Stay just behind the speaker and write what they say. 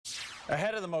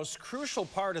Ahead of the most crucial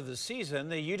part of the season,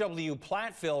 the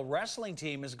UW-Platteville Wrestling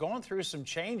team is going through some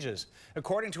changes.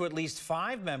 According to at least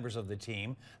 5 members of the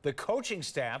team, the coaching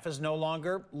staff is no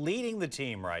longer leading the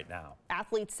team right now.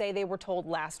 Athletes say they were told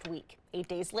last week, 8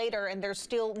 days later, and there's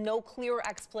still no clear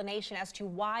explanation as to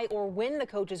why or when the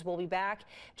coaches will be back,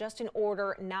 just an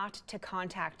order not to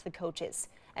contact the coaches.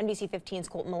 NBC 15's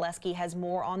Colton Molesky has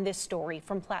more on this story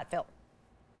from Platteville.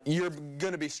 You're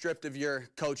going to be stripped of your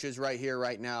coaches right here,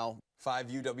 right now. 5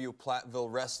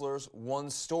 UW-Platteville wrestlers,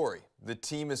 one story. The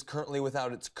team is currently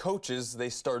without its coaches they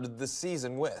started the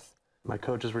season with. My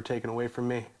coaches were taken away from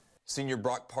me. Senior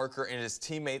Brock Parker and his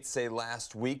teammates say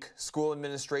last week, school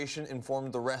administration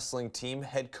informed the wrestling team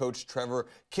head coach Trevor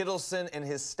Kittleson and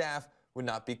his staff would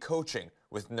not be coaching,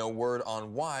 with no word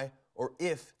on why or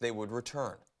if they would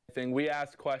return. We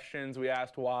asked questions, we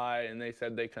asked why, and they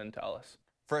said they couldn't tell us.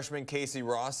 Freshman Casey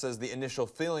Ross says the initial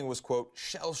feeling was, quote,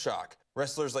 shell shock.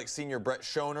 Wrestlers like senior Brett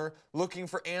Schoner looking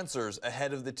for answers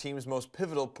ahead of the team's most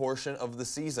pivotal portion of the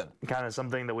season. Kind of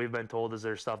something that we've been told is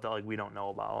there's stuff that we don't know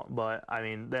about, but I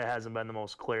mean that hasn't been the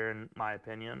most clear in my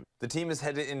opinion. The team is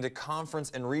headed into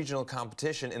conference and regional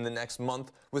competition in the next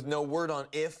month with no word on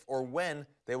if or when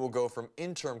they will go from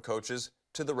interim coaches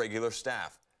to the regular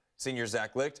staff. Senior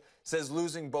Zach Licht says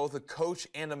losing both a coach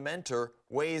and a mentor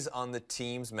weighs on the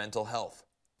team's mental health.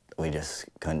 We just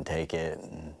couldn't take it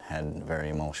and had a very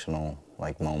emotional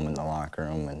moment in the locker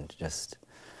room, and just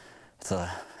it's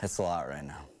a lot right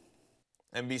now.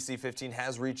 NBC 15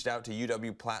 has reached out to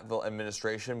UW-Platteville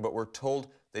administration, but we're told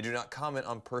they do not comment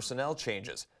on personnel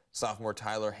changes. Sophomore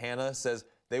Tyler Hanna says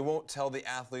they won't tell the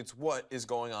athletes what is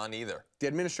going on either. The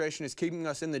administration is keeping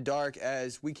us in the dark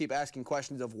as we keep asking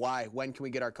questions of why. When can we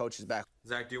get our coaches back?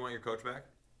 Zach, do you want your coach back?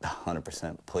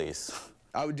 100%, please.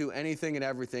 I would do anything and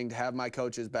everything to have my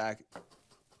coaches back.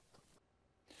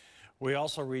 We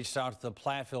also reached out to the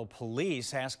Platteville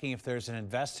police asking if there's an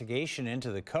investigation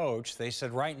into the coach. They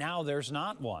said right now there's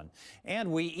not one.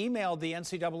 And we emailed the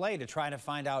NCAA to try to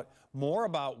find out more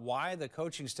about why the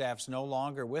coaching staff's no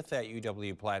longer with that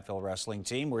UW-Platteville wrestling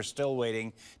team. We're still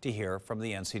waiting to hear from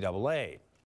the NCAA.